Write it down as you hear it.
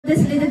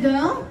this little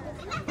girl?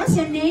 What's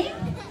your name?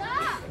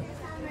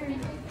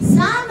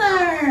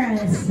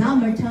 Summer.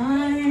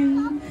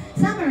 Summertime.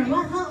 Summer,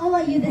 how old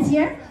are you this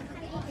year?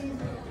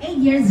 8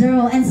 years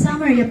old. And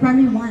Summer, you're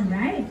primary 1,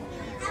 right?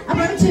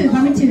 Primary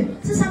 2.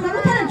 So Summer,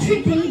 what kind of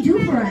trick can you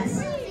do for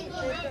us?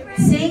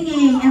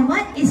 Singing. And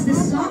what is the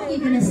song you're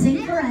going to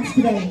sing for us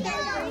today?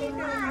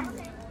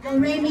 Do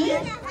Re Mi?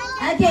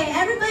 Okay,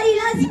 everybody,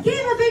 let's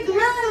give a big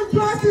round of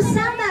applause to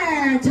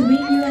Summer to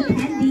bring you a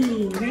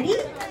candy. Ready?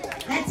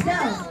 Let's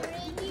go.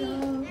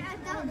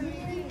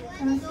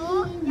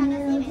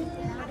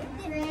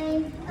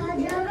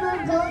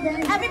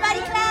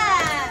 Everybody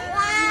clap!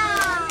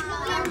 Wow!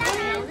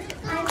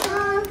 I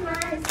told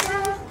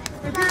myself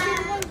that I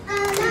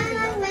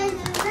when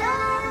you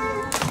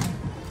love,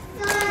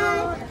 so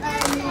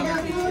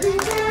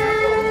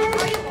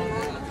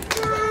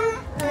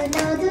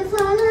another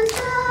follow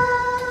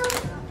song,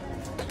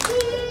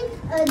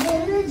 a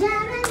little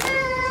jam and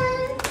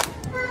dance.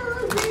 I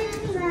will bring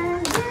my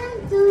hand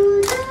to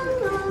the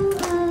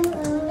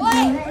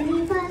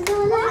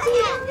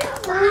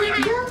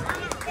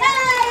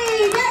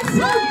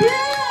so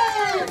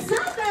good!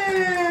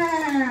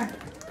 Summer!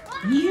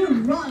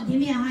 You rock! Give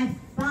me a high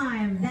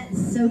five.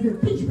 That's so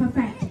good. Pitch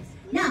perfect.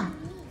 Now,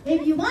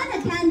 if you want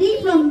a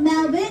candy from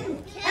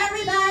Melbourne,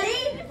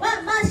 everybody,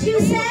 what must you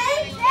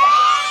say?